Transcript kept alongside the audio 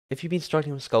If you've been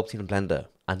struggling with sculpting in Blender,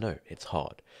 I know it's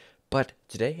hard, but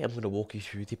today I'm going to walk you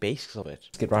through the basics of it.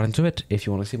 Let's get right into it. If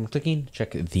you want to see what I'm clicking,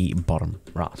 check the bottom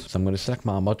right. So I'm going to select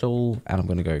my module and I'm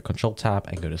going to go Control Tab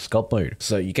and go to Sculpt mode.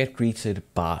 So you get greeted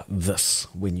by this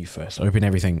when you first open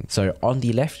everything. So on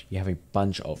the left, you have a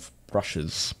bunch of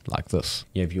brushes like this.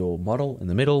 You have your model in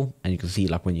the middle, and you can see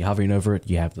like when you're hovering over it,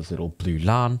 you have this little blue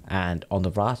line, and on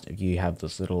the right you have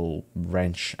this little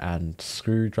wrench and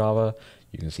screwdriver.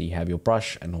 You can see you have your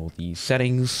brush and all these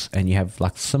settings, and you have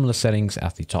like similar settings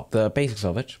at the top. The basics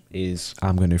of it is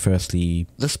I'm going to firstly,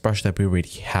 this brush that we already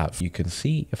have, you can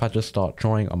see if I just start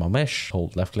drawing on my mesh,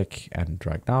 hold left click and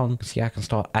drag down, you can see I can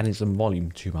start adding some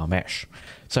volume to my mesh.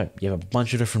 So you have a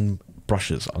bunch of different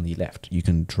brushes on the left. You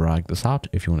can drag this out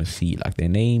if you want to see like their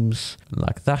names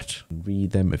like that,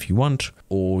 read them if you want,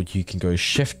 or you can go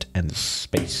shift and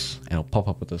space and it'll pop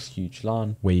up with this huge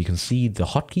line where you can see the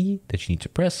hotkey that you need to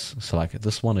press. So like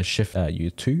this one is shift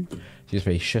U2, so just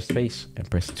press shift space and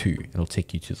press 2, it'll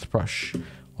take you to the brush.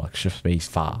 Like shift space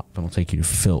 5 and it'll take you to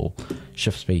fill,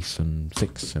 shift space and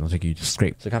 6 and it'll take you to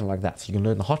scrape. So kind of like that. So you can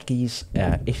learn the hotkeys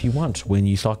if you want when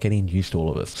you start getting used to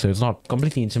all of this. So it's not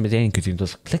completely intimidating because you can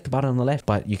just click the button on the left,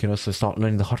 but you can also start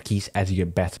learning the hotkeys as you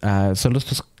get better. So let's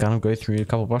just kind of go through a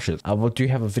couple of brushes. I do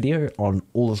have a video on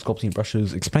all the sculpting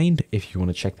brushes explained if you want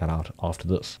to check that out after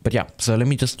this. But yeah, so let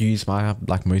me just use my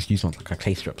most used ones like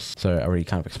clay strips. So I already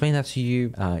kind of explained that to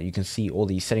you. You can see all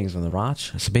these settings on the right.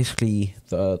 So basically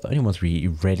the only ones we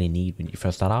really need when you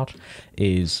first start out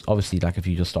is obviously like if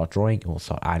you just start drawing, it will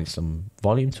start adding some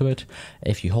volume to it.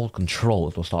 If you hold control,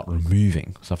 it will start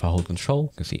removing. So if I hold control,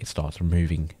 you can see it starts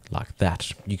removing like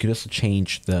that. You can also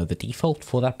change the default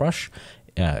for that brush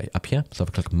up here. So if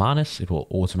I click minus, it will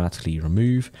automatically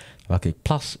remove. If I click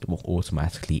plus, it will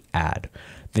automatically add.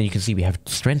 Then you can see we have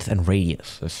strength and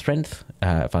radius. So strength,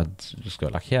 if I just go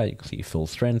like here, you can see full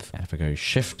strength. And if I go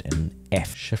shift and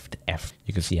F, shift F,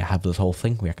 you can see I have this whole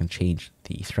thing where I can change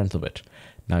the strength of it.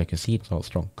 Now you can see it's all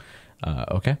strong.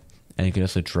 Okay. And you can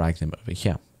also drag them over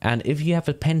here. And if you have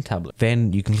a pen tablet,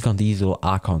 then you can click on these little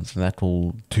icons and that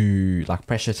will do like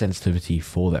pressure sensitivity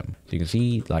for them. So you can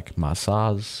see like my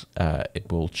size,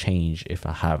 it will change if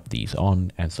I have these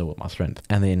on, and so will my strength.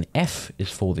 And then F is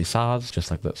for the size, just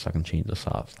like this. I can change the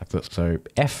size like this. So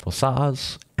F for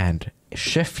size and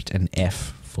shift and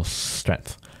F for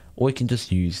strength. Or you can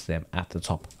just use them at the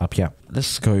top up here.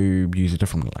 Let's go use a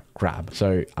different one, like grab.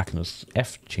 So I can just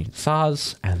F, change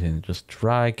size, and then just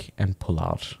drag and pull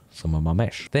out some of my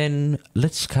mesh. Then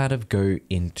let's kind of go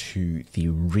into the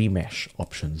remesh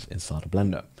options inside of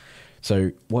Blender.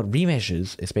 So what remesh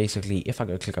is basically, if I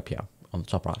go click up here on the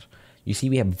top right, you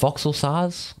see we have voxel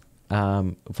size.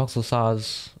 Voxel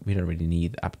size, we don't really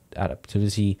need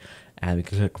adaptivity, and we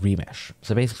can click remesh.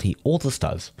 So basically all this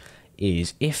does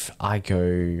is if I go,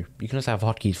 you can also have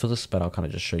hotkeys for this, but I'll kind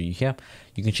of just show you here.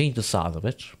 You can change the size of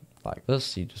it like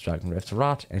this. You just drag from left to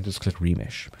right and just click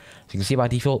remesh. So you can see by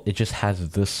default, it just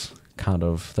has this kind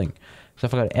of thing. So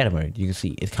if I go to edit mode, you can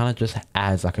see it kind of just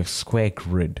adds like a square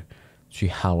grid to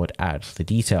how it adds the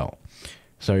detail.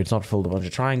 So it's not filled with a bunch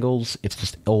of triangles. It's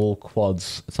just all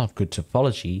quads. It's not good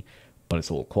topology, but it's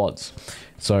all quads.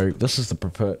 So this is the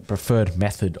preferred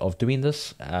method of doing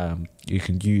this. You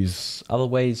can use other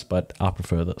ways, but I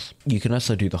prefer this. You can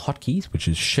also do the hotkeys, which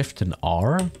is shift and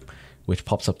R, which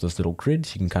pops up this little grid.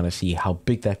 So you can kind of see how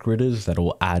big that grid is that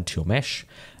will add to your mesh.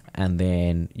 And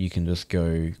then you can just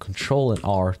go control and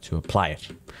R to apply it.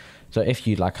 So if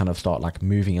you like kind of start like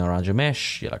moving around your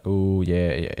mesh, you're like, oh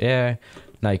yeah.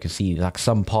 Now you can see like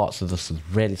some parts of this is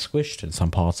really squished and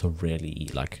some parts are really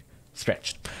like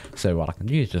stretched. So what I can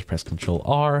do is just press Control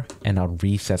R and I'll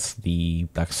reset the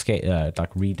like scale,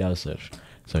 like redoes it.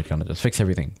 So it kind of just fix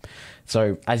everything.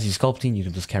 So as you're sculpting, you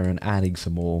can just carry on adding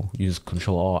some more. Use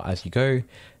Control R as you go,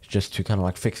 just to kind of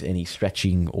like fix any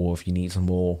stretching, or if you need some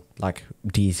more like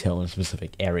detail in a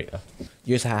specific area.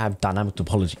 You also have dynamic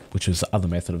topology, which is the other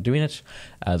method of doing it.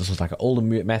 This was like an older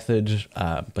method,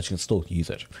 but you can still use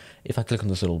it. If I click on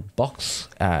this little box,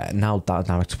 now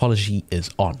dynamic topology is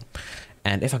on.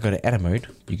 And if I go to edit mode,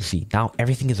 you can see now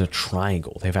everything is a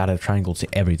triangle. They've added a triangle to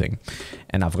everything.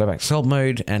 And I'll go back to sculpt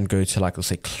mode and go to like, let's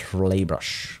say clay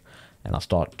brush. And I'll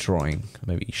start drawing,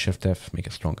 maybe shift F, make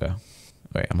it stronger.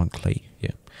 Wait, I'm on clay,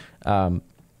 yeah.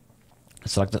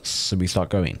 So like this, so we start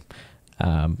going.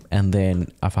 And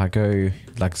then if I go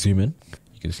like zoom in,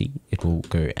 you can see it will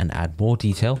go and add more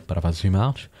detail. But if I zoom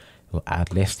out, it will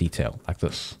add less detail like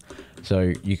this.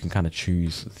 So you can kind of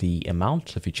choose the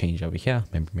amount. If you change over here,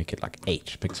 maybe make it like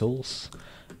 8 pixels.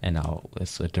 And now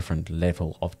there's a different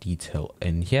level of detail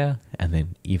in here. And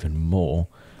then even more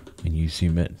when you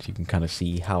zoom in, so you can kind of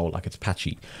see how like it's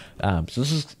patchy. So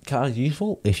this is kind of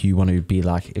useful if you want to be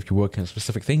like, if you're working on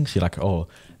specific things, you're like, oh,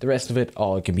 the rest of it,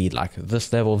 oh, it can be like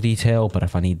this level of detail, but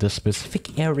if I need this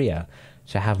specific area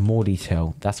to have more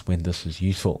detail, that's when this is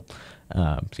useful.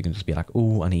 So you can just be like,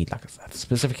 oh, I need like a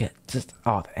specific, just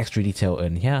the extra detail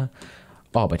in here.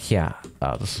 Oh, but here,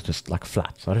 this is just like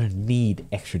flat, so I don't need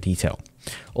extra detail.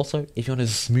 Also, if you want to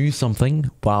smooth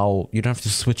something, while you don't have to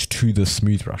switch to the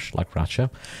smooth brush like right here,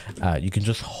 you can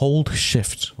just hold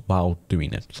shift while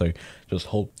doing it. So just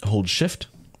hold shift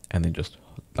and then just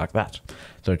like that.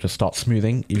 So just start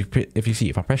smoothing. If you see,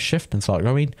 if I press shift and start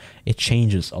going, it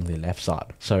changes on the left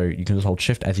side. So you can just hold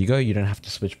shift as you go. You don't have to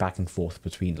switch back and forth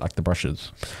between like the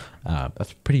brushes.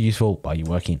 That's pretty useful while you're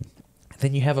working.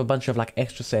 Then you have a bunch of like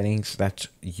extra settings that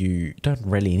you don't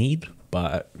really need,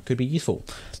 but could be useful.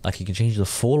 Like you can change the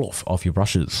fall off of your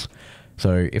brushes.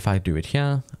 So if I do it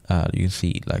here, you can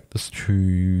see like this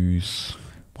choose,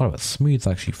 whatever, smooth's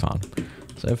actually fun.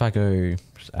 So if I go,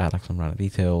 just add like some random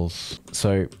details.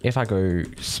 So if I go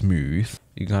smooth,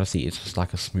 you can kind of see it's just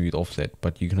like a smooth offset,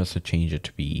 but you can also change it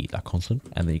to be like constant.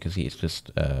 And then you can see it's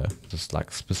just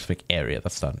like specific area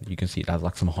that's done. You can see it has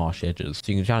like some harsh edges.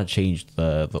 So you can kind of change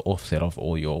the offset of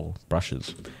all your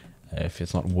brushes if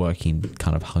it's not working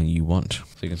kind of how you want.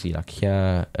 So you can see like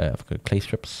here, if I go clay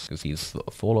strips, you can see it's the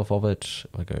fall off of it.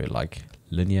 If I go like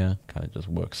linear, kind of just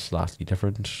works slightly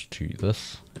different to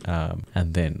this.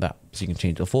 And then that, so you can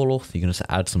change the fall off. You can just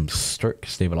add some stroke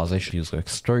stabilization. You just go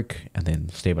stroke and then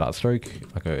stabilize stroke.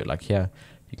 If I go like here,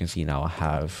 you can see now I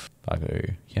have, if I go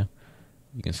here,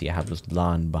 you can see I have this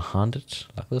line behind it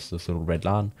like this little red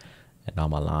line. And now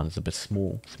my line is a bit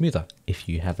smoother. If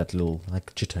you have that little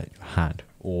like jitter in your hand,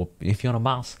 or if you're on a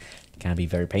mouse, it can be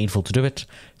very painful to do it.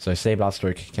 So stabilize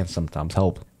stroke can sometimes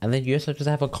help. And then you also just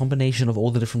have a combination of all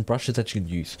the different brushes that you can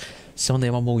use. Some of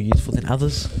them are more useful than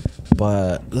others,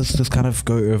 but let's just kind of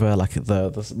go over like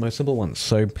the most simple ones.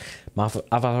 So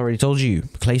I've already told you,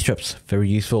 clay strips, very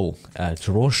useful.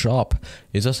 Draw sharp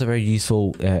is also very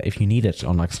useful if you need it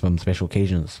on like some special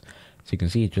occasions. So you can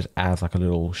see it just adds like a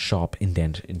little sharp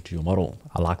indent into your model.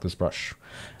 I like this brush.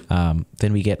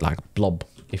 Then we get like blob,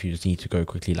 if you just need to go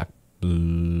quickly like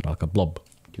a blob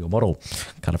to your model.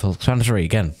 Kind of self-explanatory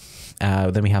again.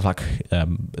 Then we have like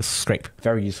scrape,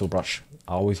 very useful brush.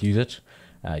 I always use it.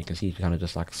 You can see it kind of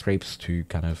just like scrapes to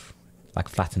kind of like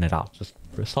flatten it out. Just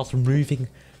starts removing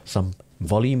some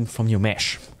volume from your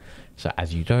mesh. So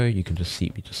as you go, you can just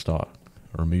see we just start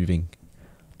removing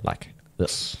like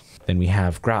this. Then we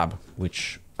have grab,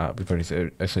 which we've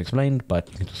already also explained, but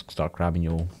you can just start grabbing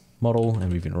your model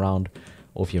and moving around.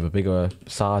 Or if you have a bigger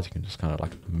size, you can just kind of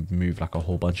like move like a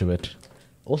whole bunch of it.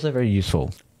 Also very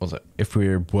useful. Also, if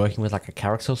we're working with like a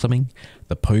character or something,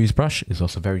 the pose brush is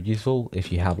also very useful.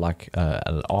 If you have like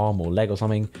an arm or leg or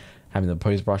something, having the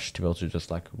pose brush to be able to just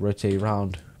like rotate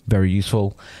around, very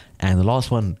useful. And the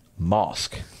last one,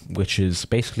 mask, which is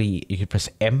basically you can press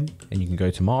M and you can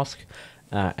go to mask.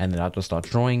 And then I'll just start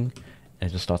drawing and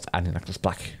it just starts adding like this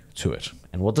black to it.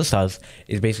 And what this does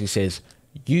is basically says,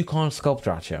 you can't sculpt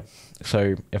right here.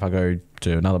 So if I go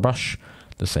to another brush,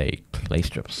 let's say clay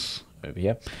strips over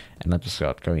here, and I just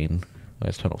start going,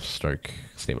 let's turn off stroke,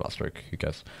 stabilize stroke, who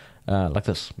cares? Like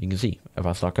this, you can see, if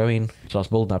I start going, it starts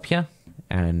building up here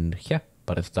and here,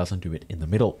 but it doesn't do it in the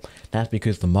middle. That's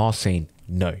because the mask saying,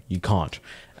 no, you can't.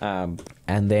 And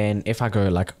then if I go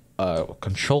like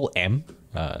Control M,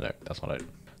 no, that's not it.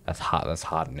 That's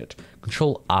hard in it.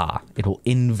 Control R, it will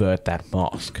invert that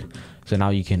mask. So now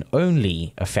you can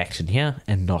only affect in here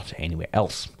and not anywhere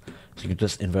else. So you can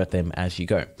just invert them as you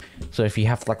go. So if you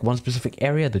have like one specific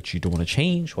area that you don't want to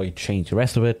change, or you change the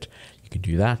rest of it, you can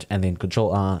do that. And then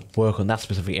Control R, work on that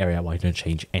specific area while you don't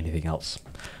change anything else.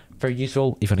 Very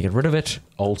useful. If you want to get rid of it,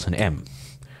 Alt and M.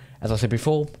 As I said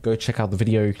before, go check out the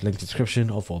video, link in the description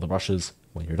of all the brushes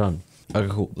when you're done. Okay,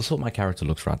 cool. This is what my character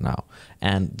looks right now.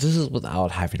 And this is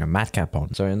without having a matte cap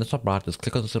on. So in the top right, just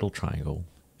click on this little triangle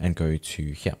and go to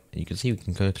here. And you can see we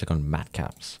can go click on matte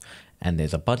caps. And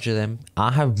there's a bunch of them.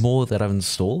 I have more that I've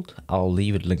installed. I'll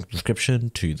leave it linked in the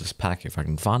description to this pack if I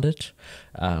can find it.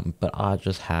 But I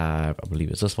just have, I believe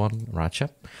it's this one right here.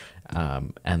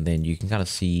 And then you can kind of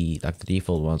see like the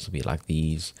default ones will be like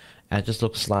these. And it just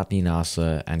looks slightly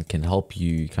nicer and can help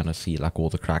you kind of see like all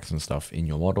the cracks and stuff in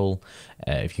your model.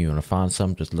 If you want to find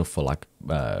some, just look for like,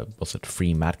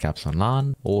 free matte caps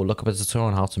online, or look up a tutorial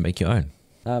on how to make your own.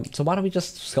 So why don't we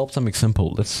just sculpt something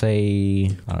simple? Let's say, I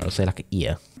don't know, let's say like an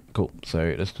ear. Cool.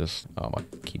 So let's just, oh, my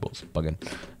keyboard's bugging.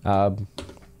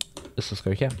 Let's just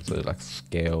go here. So like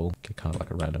scale, get kind of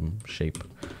like a random shape.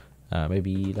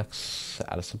 Maybe let's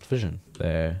add a subdivision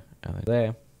there and then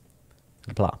there.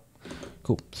 Apply. Cool.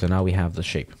 Cool. So now we have the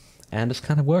shape, and just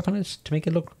kind of work on it to make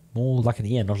it look more like an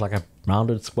ear, not like a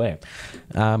rounded square.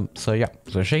 So yeah,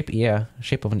 so shape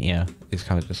of an ear is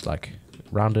kind of just like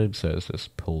rounded. So let's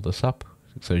just pull this up.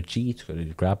 So G to go to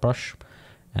the grab brush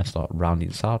and start rounding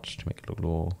this out to make it look a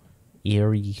little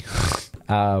eerie.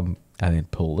 And then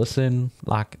pull this in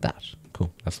like that.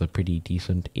 Cool. That's a pretty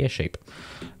decent ear shape.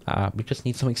 We just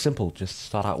need something simple just to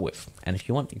start out with. And if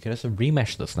you want, you can also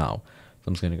remesh this now. So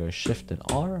I'm just going to go Shift and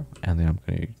R, and then I'm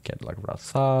going to get like rough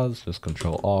size, just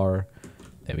Control R.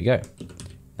 There we go.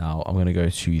 Now I'm going to go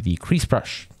to the crease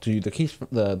brush. To the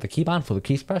keybind for the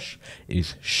crease brush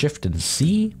is Shift and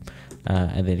C.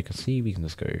 And then you can see we can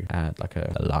just go add like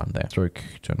a line there. Stroke,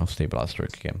 turn off stabilize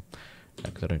stroke again,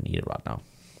 because I don't need it right now.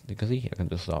 You can see I can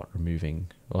just start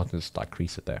removing, or I can just like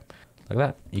crease it there. Like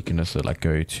that. You can also like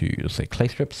go to, let's say, clay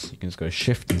strips. You can just go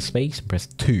Shift and space and press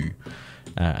 2.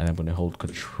 And I'm going to hold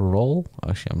Control.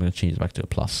 Actually, I'm going to change it back to a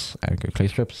plus and go clay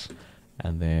strips.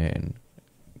 And then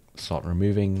start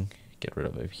removing, get rid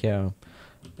of it over here.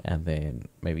 And then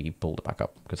maybe build it back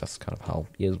up, because that's kind of how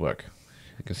ears work.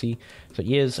 You can see. So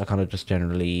ears are kind of just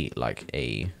generally like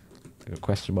a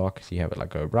question mark. So you have it like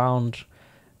go around.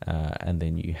 And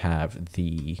then you have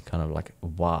the kind of like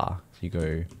wah. So you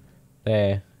go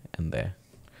there and there.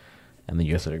 And then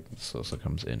you also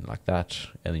comes in like that.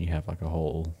 And then you have like a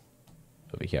hole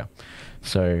over here.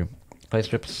 So clay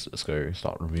strips, let's go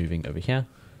start removing over here.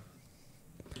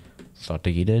 Start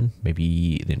digging in.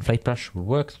 Maybe the inflate brush will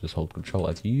work. So just hold Control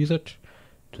as you use it.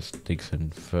 Just digs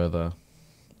in further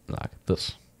like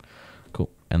this. Cool.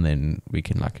 And then we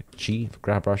can like G for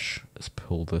grab brush. Let's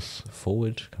pull this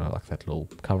forward, kind of like that little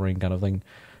covering kind of thing.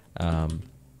 And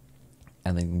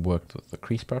then work with the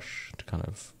crease brush to kind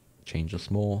of change this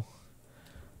more.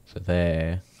 So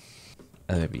there.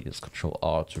 And then we just Control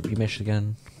R to remesh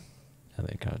again. And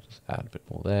then kind of just add a bit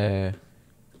more there.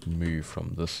 Move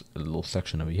from this little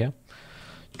section over here.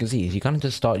 You can see, if you kind of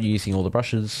just start using all the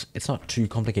brushes, it's not too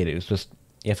complicated. It's just,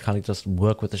 you have to kind of just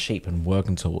work with the shape and work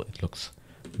until it looks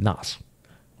nice.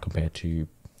 Compared to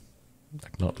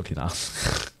like not looking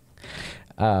nice.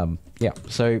 Yeah,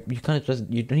 so you kind of just,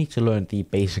 you don't need to learn the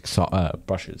basic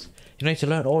brushes. You don't need to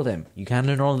learn all of them. You can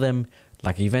learn all of them.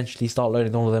 Like eventually start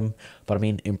learning all of them, but I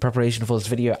mean, in preparation for this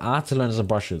video, I had to learn some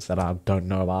brushes that I don't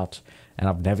know about and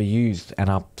I've never used, and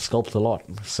I sculpt a lot.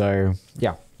 So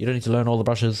yeah, you don't need to learn all the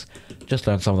brushes, just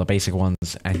learn some of the basic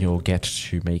ones and you'll get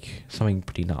to make something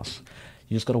pretty nice.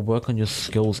 You just got to work on your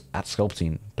skills at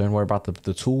sculpting. Don't worry about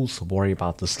the tools, worry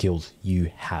about the skills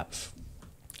you have.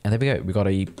 And there we go, we got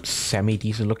a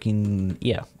semi-decent looking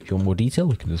ear. If you want more detail,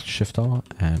 we can just Shift R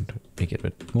and make it a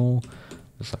bit more.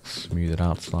 Just like smooth it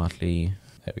out slightly.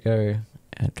 There we go.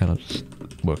 And kind of just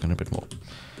work on it a bit more.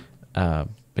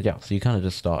 But yeah, so you kind of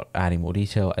just start adding more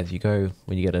detail as you go.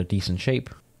 When you get a decent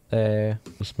shape there,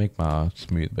 just make my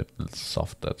smooth a bit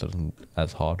soft, that isn't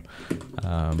as hard.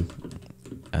 And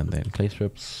then clay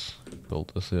strips,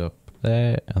 build this up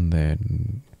there, and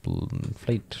then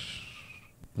inflate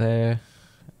there.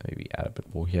 Maybe add a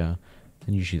bit more here.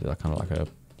 And usually they're kind of like a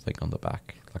thing on the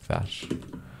back, like that.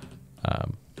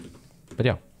 But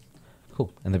yeah,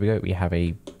 cool. And there we go. We have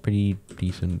a pretty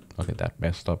decent, okay, that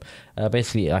messed up.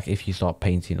 Basically, like if you start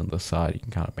painting on the side, you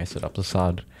can kind of mess it up the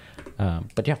side.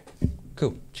 But yeah,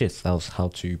 cool. Cheers. That was how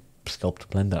to sculpt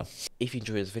Blender. If you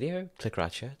enjoyed this video, click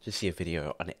right here to see a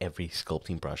video on every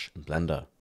sculpting brush in Blender.